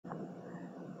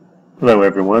Hello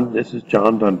everyone, this is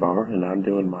John Dunbar and I'm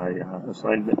doing my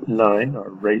assignment 9,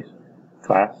 or race,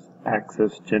 class,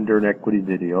 access, gender and equity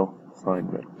video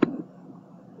assignment.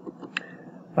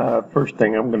 First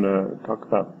thing I'm going to talk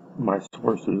about my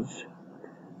sources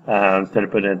instead of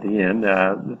putting it at the end.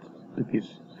 If you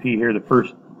see here, the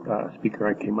first speaker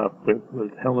I came up with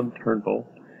was Helen Turnbull.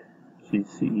 She's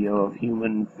CEO of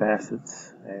Human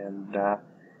Facets, and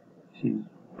she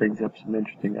brings up some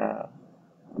interesting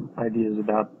ideas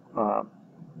about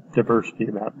diversity,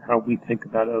 about how we think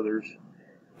about others.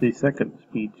 The second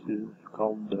speech is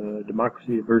called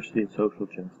Democracy, Diversity, and Social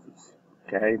Justice.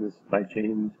 Okay, this is by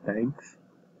James Banks,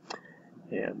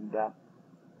 and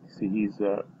see, he's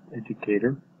an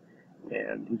educator,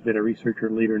 and he's been a researcher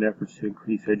and leader in efforts to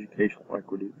increase educational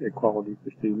equality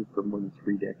for students for more than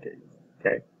 3 decades.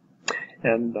 Okay,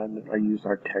 and I used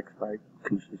our text by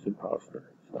Koussis and Posner.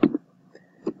 So,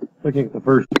 looking at the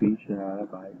first speech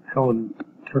by Helen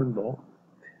Turnbull,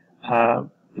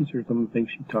 these are some of the things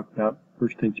she talked about.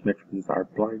 First thing she mentioned was our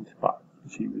blind spots.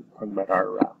 She was talking about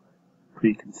our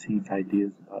preconceived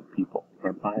ideas about people,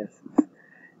 our biases.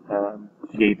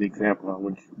 She gave the example on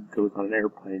when she goes on an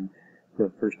airplane,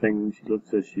 the first thing she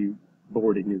looks as she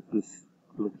boarding is this,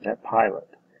 look at that pilot.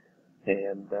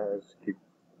 And she gave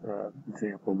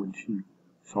example when she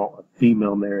saw a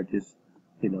female there, it just,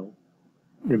 it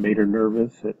made her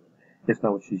nervous. It's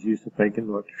not what she's used to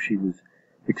thinking, what she was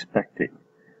expecting.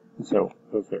 And so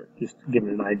those are just giving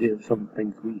an idea of some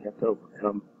things we have to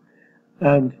overcome.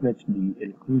 And she mentioned the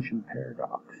inclusion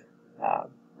paradox.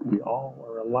 We all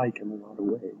are alike in a lot of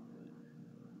ways,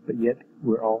 but yet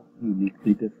we're all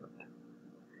uniquely different.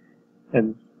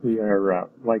 And we are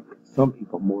like some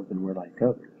people more than we're like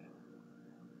others.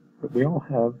 But we all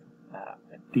have a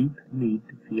deep need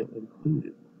to feel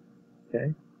included.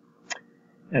 Okay?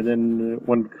 And then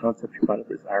one concept she brought up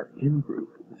is our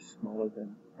in-group is smaller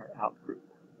than our out-group.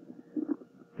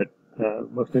 But the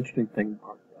most interesting thing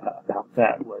about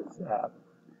that was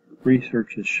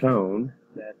research has shown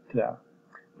that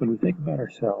when we think about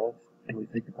ourselves and we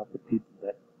think about the people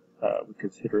that we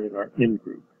consider in our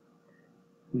in-group,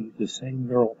 we use the same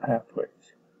neural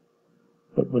pathways.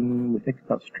 But when we think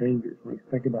about strangers, when we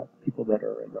think about people that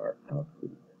are in our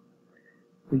out-group,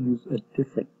 we use a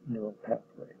different neural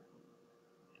pathway.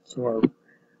 So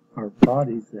our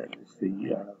bodies then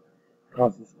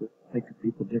cause us to think of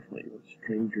people differently. With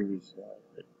strangers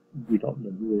that we don't know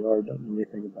who they are, don't know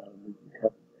anything about them. We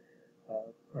have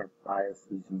our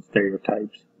biases and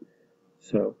stereotypes.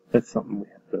 So that's something we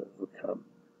have to overcome.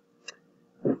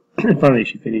 And finally,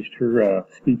 she finished her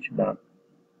speech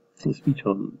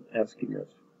on asking us,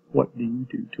 what do you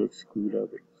do to exclude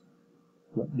others?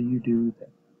 What do you do that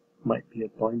might be a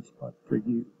blind spot for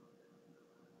you,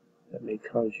 that may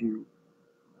cause you,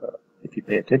 if you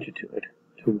pay attention to it,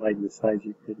 to widen the size of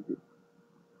your peer group?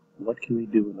 What can we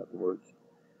do, in other words,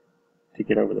 to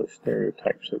get over those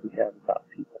stereotypes that we have about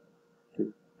people,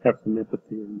 to have some empathy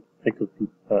and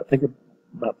think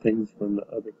about things from the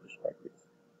other perspectives?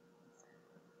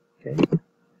 Okay.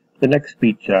 The next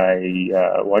speech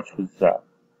I watched was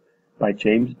by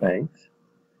James Banks,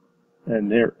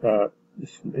 and there,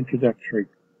 some introductory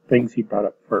things he brought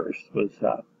up first was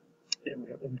we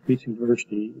have increasing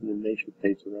diversity in the nation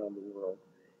states around the world.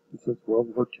 And since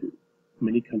World War II,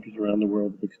 many countries around the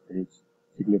world have experienced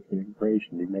significant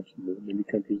immigration. He mentioned that many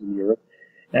countries in Europe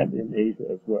and in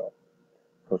Asia as well.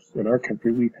 Of course, in our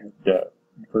country, we've had a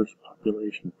diverse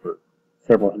population for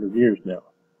several hundred years now.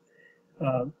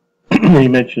 He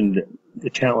mentioned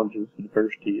the challenges of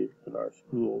diversity in our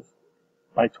schools.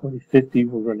 By 2050,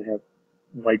 we're going to have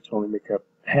whites only make up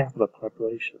half of the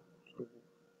population. So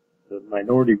the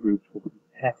minority groups will be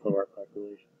half of our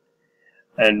population.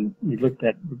 And you looked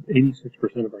at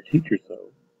 86% of our teachers,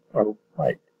 though, are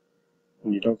white.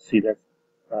 And you don't see that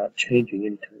changing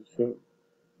anytime soon,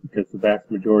 because the vast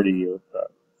majority of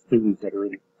students that are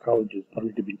in colleges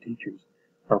learning to be teachers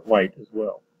are white as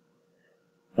well.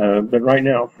 But right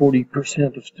now,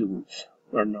 40% of students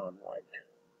are non-white.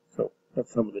 So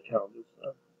that's some of the challenges.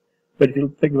 But if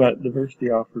you think about it, diversity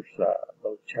offers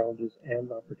both challenges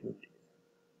and opportunities.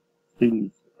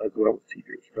 Students, as well as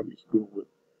teachers, come to school with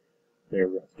their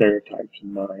stereotypes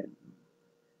in mind.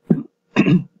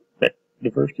 But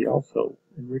diversity also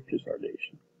enriches our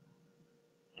nation.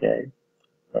 Okay?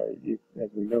 As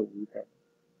we know, we've had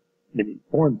many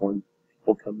foreign-born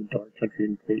people come into our country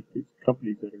and create these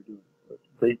companies that are doing such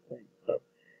great things. So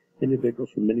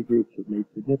individuals from many groups have made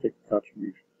significant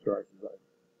contributions to our society.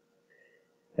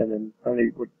 And then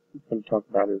finally, what we're going to talk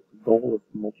about is the goal of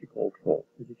multicultural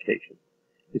education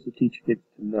is to teach kids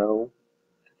to know,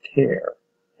 to care,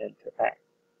 and to act.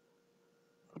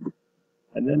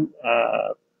 And then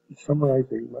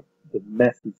summarizing the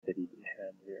message that he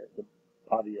had there, the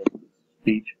body of his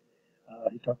speech.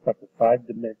 He talked about the 5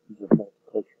 dimensions of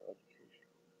multicultural education.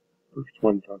 First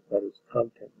one he talked about is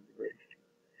content integration.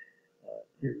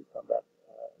 Here he talked about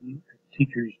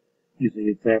teachers using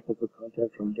examples of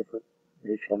content from different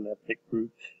racial and ethnic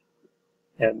groups.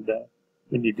 And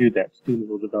when you do that, students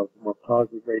will develop a more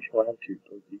positive racial attitude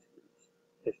towards these groups.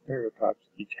 The stereotypes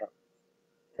each have.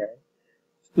 Okay?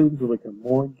 Students will become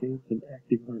more engaged and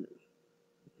active learners.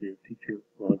 The teacher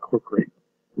will incorporate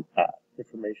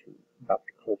information about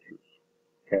the cultures,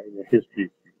 okay, the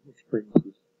histories,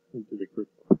 experiences into the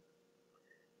curriculum.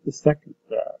 The second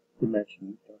dimension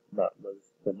we talked about was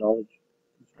the knowledge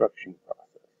construction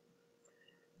process.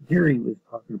 Here he was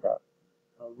talking about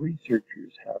how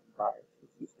researchers have biases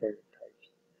and stereotypes,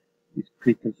 these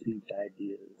preconceived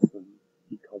ideas, and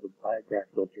he called them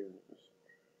biographical journeys.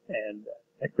 And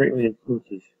that greatly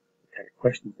influences the kind of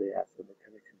questions they ask and the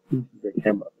kind of conclusions they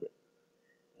come up with.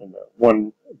 And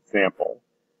one example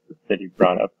that he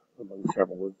brought up among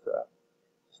several was a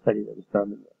study that was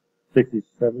done in the 60s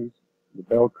and 70s, the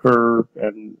bell curve,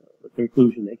 and the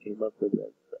conclusion they came up with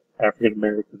that African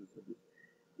Americans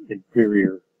are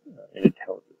inferior in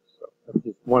intelligence. So that was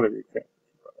just one of the examples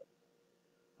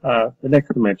he brought up. The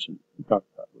next dimension he talked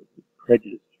about was the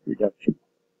prejudice reduction.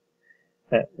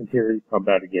 And here he talked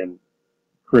about, again,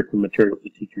 curriculum materials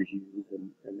that teachers use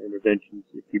and interventions.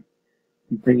 If you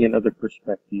bring in other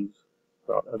perspectives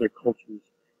about other cultures,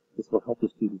 this will help the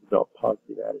students develop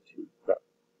positive attitudes about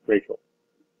racial,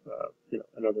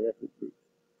 and other ethnic groups.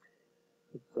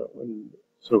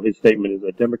 So his statement is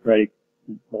a democratic,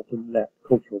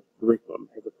 multicultural curriculum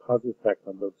has a positive effect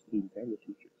on both students and the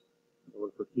teachers. In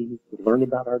order for students to learn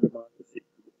about our democracy,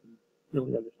 to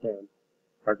really understand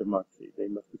our democracy, they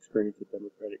must experience a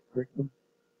democratic curriculum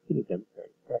in a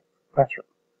democratic classroom.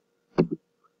 The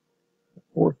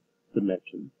fourth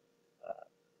dimension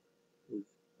is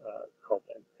called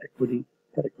an equity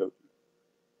pedagogy.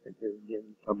 And here again,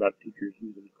 we talk about teachers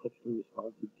using culturally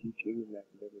responsive teaching and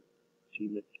academic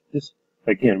achievement. This,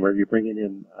 again, where you're bringing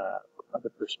in other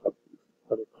perspectives,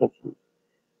 other cultures.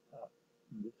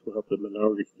 This will help the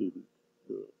minority students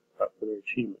for their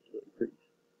achievement to increase.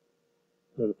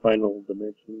 So the final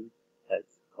dimension is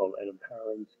called an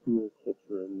empowering school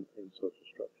culture and social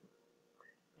structure.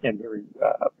 And here he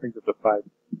brings up the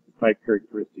five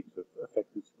characteristics of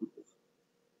effective schools.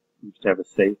 You have to have a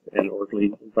safe and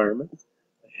orderly environment,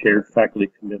 a shared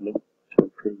faculty commitment to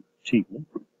improve achievement,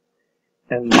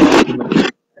 and have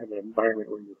an environment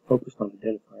where you're focused on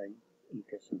identifying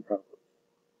interests and problems.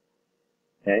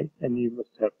 Okay, and you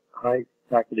must have high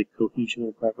faculty cohesion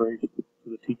and collaboration,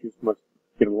 so the teachers must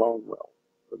get along well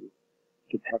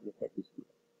to have an effective school.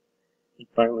 And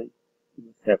finally, you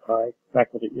must have high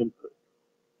faculty input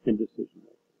in decision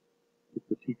making. Get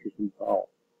the teachers involved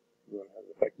if you want to have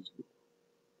an effective school.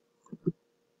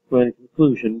 So in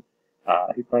conclusion,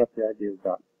 he brought up the idea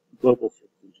about global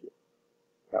citizenship.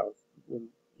 Because when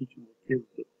teaching the kids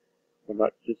that they're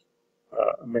not just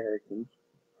Americans,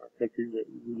 our country, that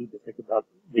we need to think about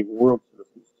being world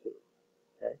citizens too.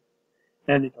 Okay?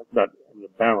 And he talked about having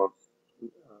a balance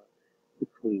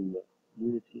between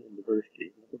unity and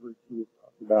diversity. In other words, he was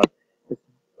talking about if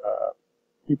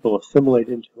people assimilate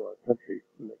into our country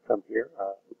when they come here,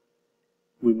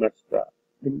 we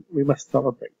must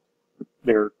celebrate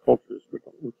their cultures. We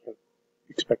can't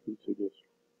expect them to just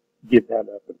give that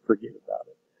up and forget about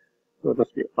it. So it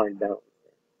must be a fine balance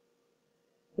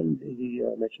there. And he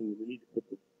mentioned we need to put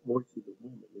the voices of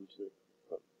women into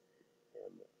some.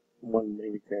 And one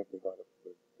main example of it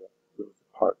was Rosa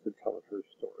Parks and telling her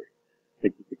story. I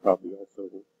think you could probably also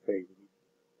say we need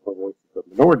more voices of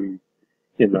minorities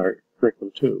in our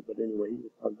curriculum too. But anyway, he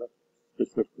was talking about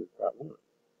specifically about women.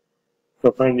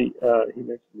 So finally, he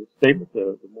mentioned the statement,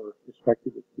 the more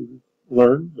perspective that students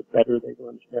learn, the better they will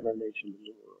understand our nation and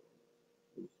the world.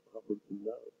 And this will help them to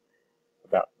know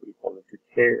about people and to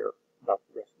care about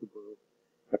the rest of the world,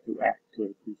 and to act to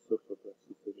increase social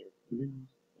justice in their communities,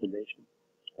 the nation,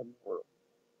 and the world.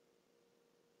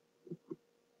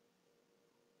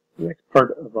 The next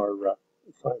part of our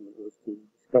assignment was to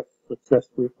discuss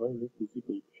successfully applying inclusive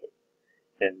leadership.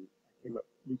 And I came up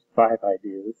with these 5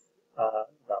 ideas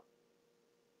about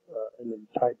and then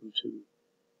tied them to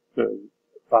the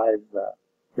 5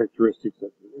 characteristics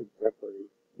of exemplary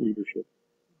leadership.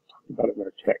 We talked about it in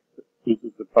our text. This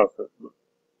is the process.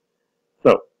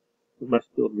 So, we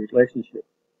must build relationships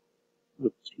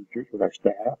with teachers, with our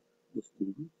staff, with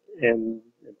students, and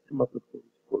come up with ways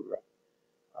for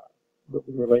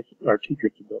building our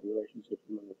teachers to build relationships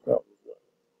among themselves as well.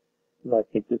 And I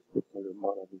think this fits under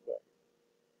model design.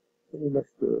 So we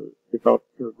must develop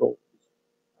clear goals.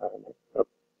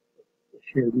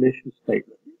 shared mission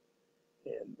statement.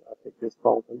 And I think this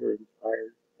falls under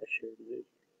inspired a shared vision.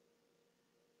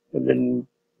 And then,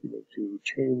 to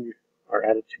change our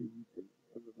attitudes and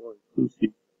have a more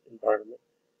inclusive environment,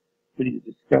 we need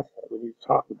to discuss that. We need to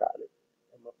talk about it,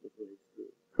 come up with ways to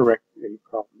correct any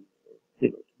problems, or,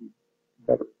 to be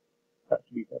better, at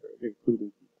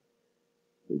including people.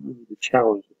 We need to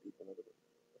challenge the people, in other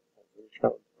words,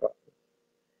 challenge the process.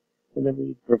 And then we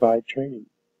need to provide training,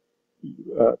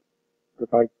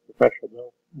 provide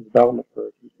professional development for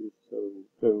our teachers,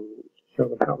 so show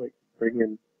them how they can bring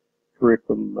in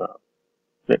curriculum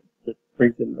that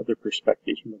brings in other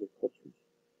perspectives from other cultures,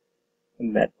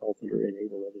 and that falls under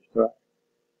enable others to act.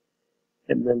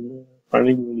 And then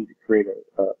finally, we need to create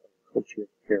a culture of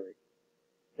caring.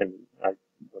 And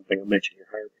one thing I mentioned here,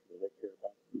 hire people that care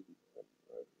about students. And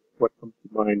what comes to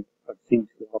mind, I've seen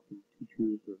too often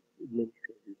teachers or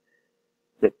administrators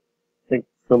that think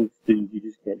some students you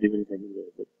just can't do anything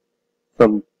with, that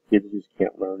some kids just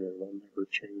can't learn or they'll never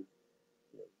change.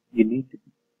 You need to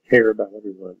care about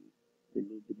everyone. You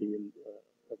need to be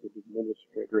as an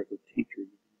administrator, as a teacher, you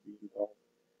need to be involved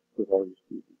with all your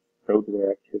students. Go to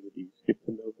their activities, get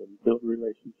to know them, build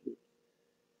relationships.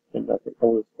 And I think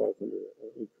all this falls under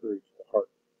encourage the heart.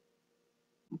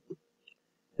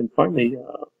 And finally,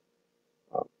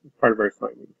 as part of our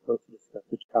assignment, we also discuss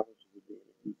the challenges of being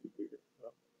a inclusive leader.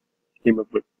 Came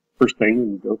up with first thing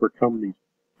and overcome these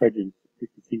prejudices,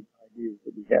 preconceived ideas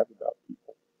that we have about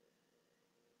people.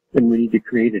 Then we need to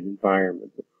create an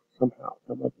environment that somehow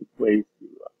come up with ways to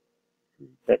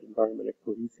create that environment of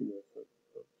cohesiveness, of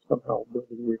somehow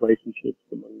building relationships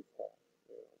among staff.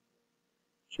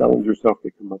 Challenge yourself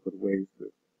to come up with ways to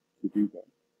do that.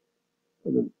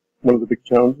 And then one of the big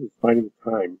challenges is finding the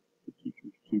time for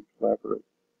teachers to collaborate,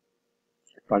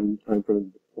 finding the time for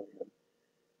them to plan,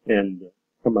 and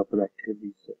come up with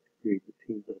activities that create the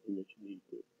team building that you need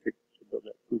to build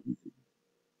that cohesiveness.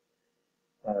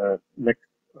 Next,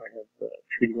 I have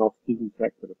treating all students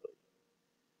equitably.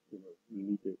 You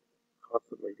need to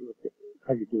constantly look at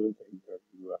how you're doing things. Are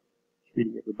you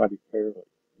treating everybody fairly?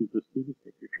 Do the students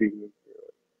think you're treating them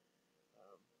fairly?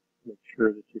 Make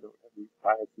sure that you don't have these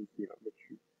biases. Make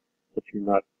sure that you're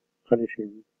not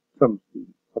punishing some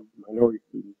students, some minority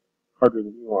students, harder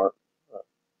than you are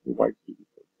the white students,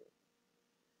 for example.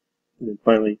 And then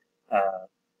finally,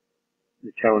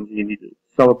 the challenge, you need to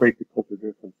celebrate the cultural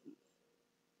differences.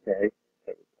 Okay,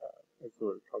 as we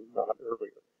were talking about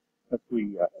earlier, as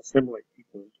we assimilate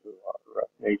people into our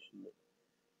nation,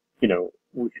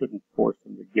 we shouldn't force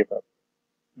them